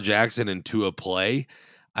Lamar Jackson and Tua play,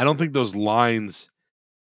 I don't think those lines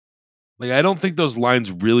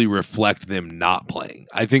really reflect them not playing.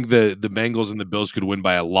 I think the Bengals and the Bills could win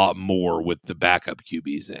by a lot more with the backup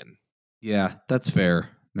QBs in. Yeah, that's fair.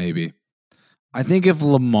 Maybe. I think if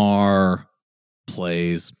Lamar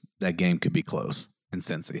plays, that game could be close in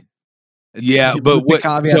Cincy. Yeah, With but the what?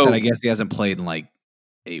 caveat So that I guess he hasn't played in like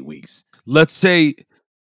 8 weeks. let's say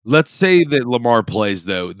that Lamar plays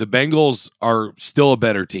though. The Bengals are still a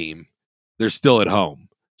better team. They're still at home,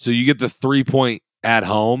 so you get the 3-point at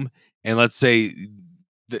home. And let's say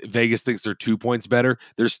Vegas thinks they're 2 points better.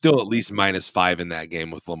 They're still at least -5 in that game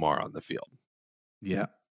with Lamar on the field. Yeah,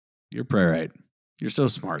 you're probably right. You're so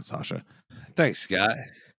smart, Sasha. Thanks, Scott.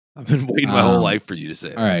 I've been waiting my whole life for you to say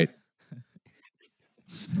that. All right.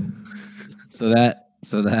 So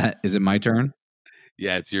that is it my turn?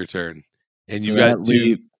 Yeah, it's your turn. And So you got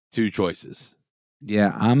that two choices.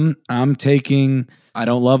 Yeah, I'm taking. I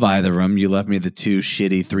don't love either of them. You left me the 2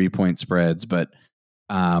 shitty 3-point spreads, but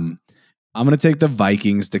I'm going to take the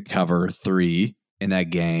Vikings to cover 3 in that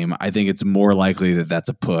game. I think it's more likely that that's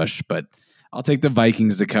a push, but I'll take the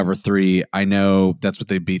Vikings to cover 3. I know that's what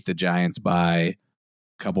they beat the Giants by a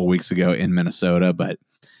couple weeks ago in Minnesota, but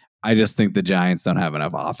I just think the Giants don't have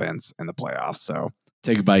enough offense in the playoffs. So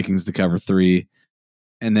take Vikings to cover 3.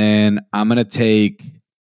 And then I'm going to take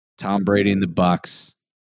Tom Brady and the Bucs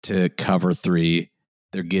to cover 3.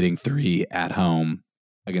 They're getting 3 at home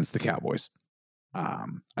against the Cowboys.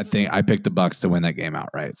 I think I picked the Bucs to win that game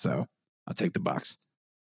outright, so I'll take the Bucs.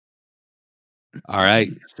 All right.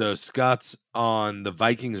 So Scott's on the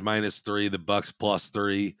Vikings -3, the Bucs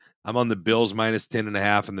 +3. I'm on the Bills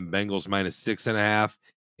 -10.5 and the Bengals -6.5.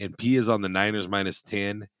 And P is on the Niners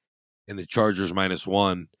 -10 and the Chargers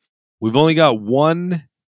 -1. We've only got one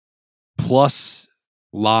plus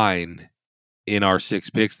line in our 6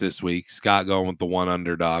 picks this week. Scott going with the one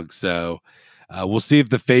underdog. So we'll see if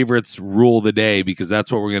the favorites rule the day, because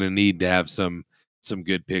that's what we're going to need to have some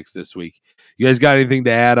good picks this week. You guys got anything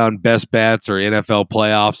to add on best bets or NFL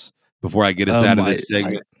playoffs before I get us out of this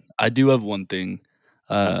segment? I do have one thing.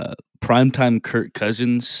 Primetime Kirk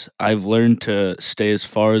Cousins, I've learned to stay as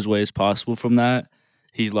far away as possible from that.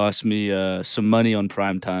 He's lost me some money on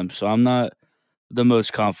primetime, so I'm not the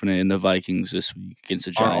most confident in the Vikings this week against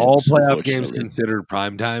the Giants. Are all playoff games considered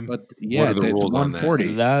primetime? But what are the rules on that?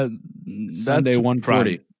 140. Sunday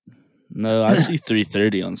 140. No, I see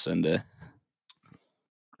 3:30 on Sunday.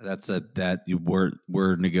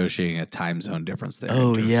 We're negotiating a time zone difference there.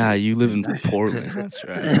 Oh yeah, you live in Portland. That's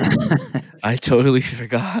right. I totally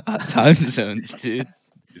forgot time zones, dude.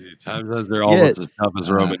 Time zones are almost as tough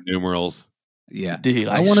as Roman numerals. Yeah, dude.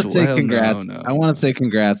 I want to say congrats. No. I want to say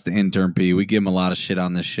congrats to Intern P. We give him a lot of shit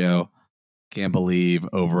on this show. Can't believe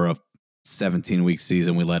over a 17-week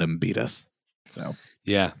season we let him beat us. So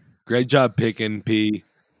yeah, great job picking, P.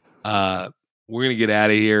 We're gonna get out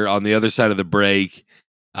of here. On the other side of the break,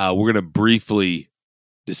 we're gonna briefly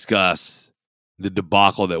discuss the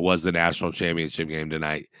debacle that was the national championship game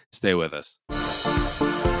tonight. Stay with us.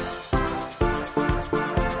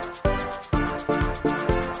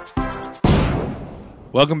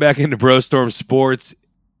 Welcome back into BroStorm Sports.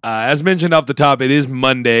 As mentioned off the top, it is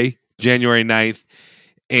Monday, January 9th.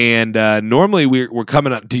 And normally we're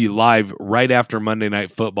coming up to you live right after Monday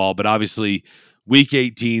Night Football. But obviously, Week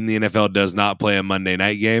 18, the NFL does not play a Monday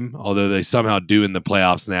night game, although they somehow do in the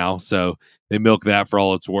playoffs now. So they milk that for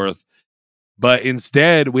all it's worth. But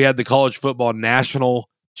instead, we had the College Football National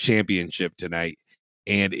Championship tonight,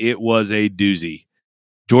 and it was a doozy.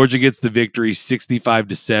 Georgia gets the victory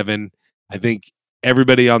 65-7. I think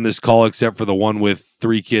everybody on this call, except for the one with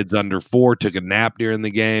 3 kids under 4, took a nap during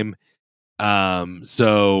the game.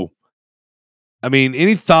 So, I mean,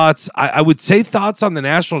 any thoughts? I would say thoughts on the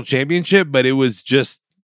national championship, but it was just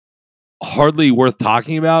hardly worth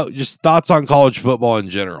talking about. Just thoughts on college football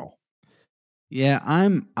in general. Yeah,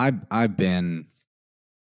 I've been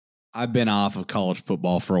off of college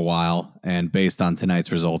football for a while, and based on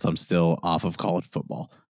tonight's results, I'm still off of college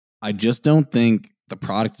football. I just don't think the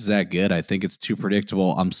product is that good. I think it's too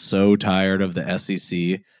predictable. I'm so tired of the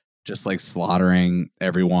SEC just like slaughtering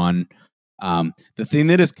everyone. The thing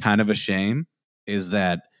that is kind of a shame is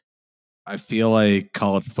that I feel like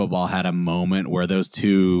college football had a moment where those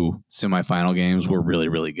 2 semifinal games were really,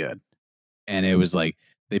 really good. And it was like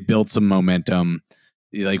they built some momentum.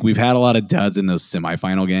 Like we've had a lot of duds in those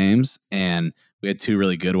semifinal games, and we had 2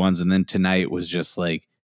 really good ones. And then tonight was just like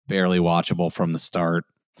barely watchable from the start.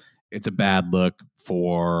 It's a bad look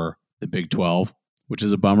for the Big 12, which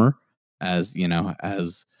is a bummer, as you know,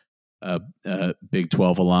 as a Big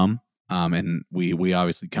 12 alum. And we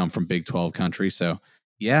obviously come from Big 12 country. So,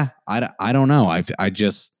 yeah, I don't know. I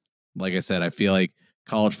just, like I said, I feel like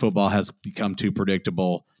college football has become too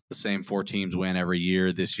predictable. The same 4 teams win every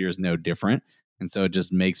year. This year's no different. And so it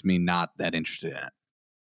just makes me not that interested in it.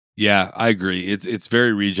 Yeah, I agree. It's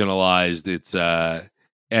very regionalized. It's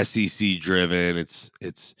SEC driven.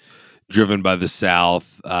 It's driven by the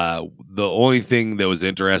South. The only thing that was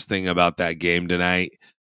interesting about that game tonight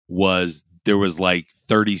was there was like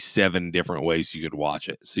 37 different ways you could watch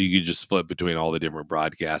it. So you could just flip between all the different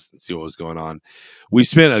broadcasts and see what was going on. We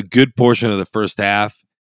spent a good portion of the first half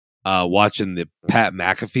watching the Pat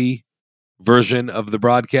McAfee version of the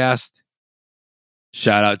broadcast.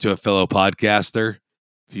 Shout out to a fellow podcaster.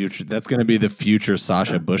 That's going to be the future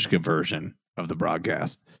Sasha Bushka version of the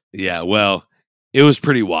broadcast. Yeah, well, it was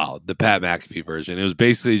pretty wild, the Pat McAfee version. It was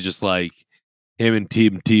basically just like him and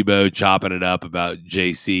Tim Tebow chopping it up about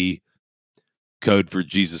JC, code for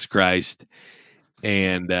Jesus Christ,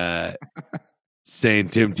 and saying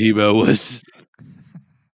Tim Tebow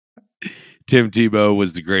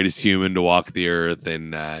was the greatest human to walk the earth,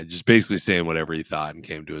 and just basically saying whatever he thought and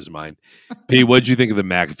came to his mind. Pete, what did you think of the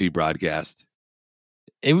McAfee broadcast?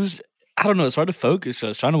 It was, I don't know, it's hard to focus. So I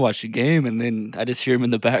was trying to watch the game, and then I just hear him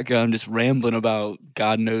in the background just rambling about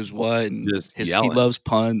God knows what. And Just he yelling. loves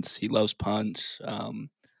punts. He loves punts.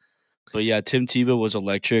 But yeah, Tim Tebow was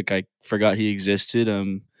electric. I forgot he existed.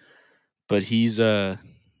 But he's a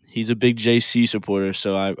big JC supporter,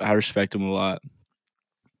 so I respect him a lot.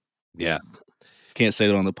 Yeah. Can't say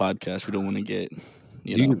that on the podcast. We don't want to get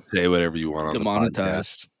You know, can say whatever you want on demonetized. the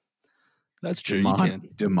podcast. That's true. You can.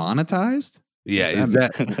 Demonetized? Yeah, is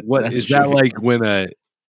that what That's is that true. like when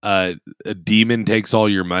a demon takes all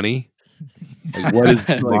your money? Like, what is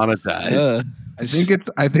demonetized? I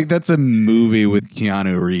think that's a movie with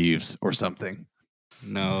Keanu Reeves or something.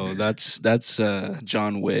 No, that's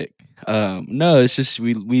John Wick. No, it's just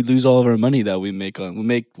we lose all of our money that we make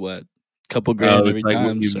what, couple grand every like time.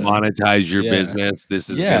 when you so. monetize your Yeah. business. This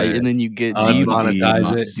is And then you get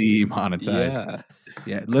unmonetize it. Demonetized.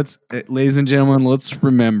 Yeah, let's, ladies and gentlemen, let's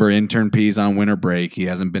remember Intern P's on winter break. He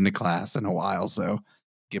hasn't been to class in a while, so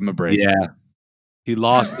give him a break. Yeah, he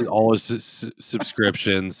lost all his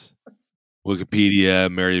subscriptions. Wikipedia,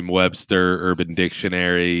 Merriam-Webster, Urban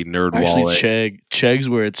Dictionary, NerdWallet. Actually, Chegg's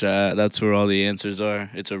where it's at. That's where all the answers are.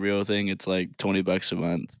 It's a real thing. It's like $20 a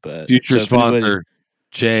month. But Future sponsor,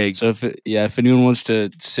 Chegg. So if anyone wants to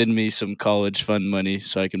send me some college fund money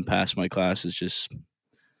so I can pass my classes, just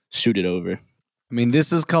shoot it over. I mean,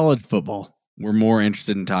 this is college football. We're more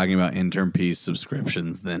interested in talking about Intern P's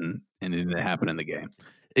subscriptions than anything that happened in the game.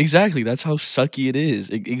 Exactly. That's how sucky it is.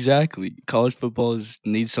 Exactly. College football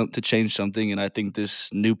needs to change something, and I think this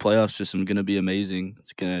new playoff system is going to be amazing.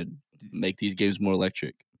 It's going to make these games more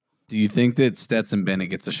electric. Do you think that Stetson Bennett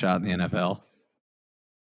gets a shot in the NFL?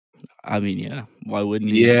 I mean, yeah. Why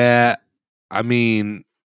wouldn't he? Yeah, I mean,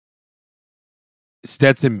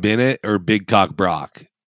 Stetson Bennett or Big Cock Brock,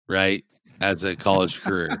 right? As a college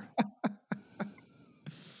career.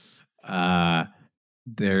 I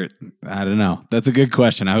don't know. That's a good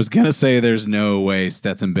question. I was gonna say there's no way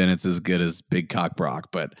Stetson Bennett's as good as Big Cock Brock,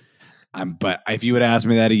 but if you would ask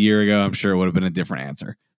me that a year ago, I'm sure it would have been a different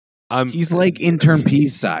answer. He's like Intern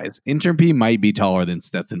P's size. Intern P might be taller than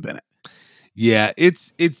Stetson Bennett. Yeah,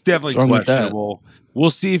 it's definitely questionable. We'll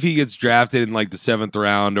see if he gets drafted in like the 7th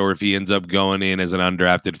round or if he ends up going in as an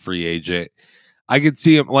undrafted free agent. I could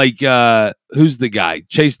see him like who's the guy?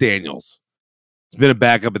 Chase Daniels. He's been a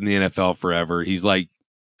backup in the NFL forever. He's like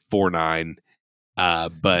 4'9",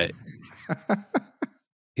 but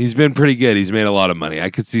he's been pretty good. He's made a lot of money. I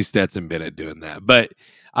could see Stetson Bennett doing that. But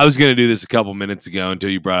I was going to do this a couple minutes ago until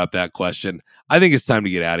you brought up that question. I think it's time to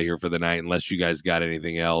get out of here for the night unless you guys got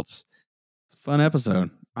anything else. It's a fun episode.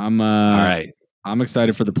 All right. I'm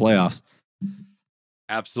excited for the playoffs.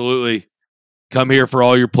 Absolutely. Come here for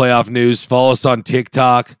all your playoff news. Follow us on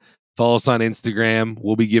TikTok. Follow us on Instagram.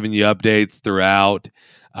 We'll be giving you updates throughout.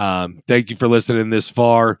 Thank you for listening this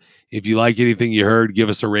far. If you like anything you heard, give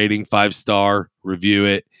us a rating, 5-star, review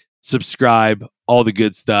it, subscribe, all the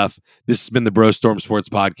good stuff. This has been the BroStorm Sports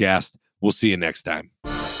Podcast. We'll see you next time.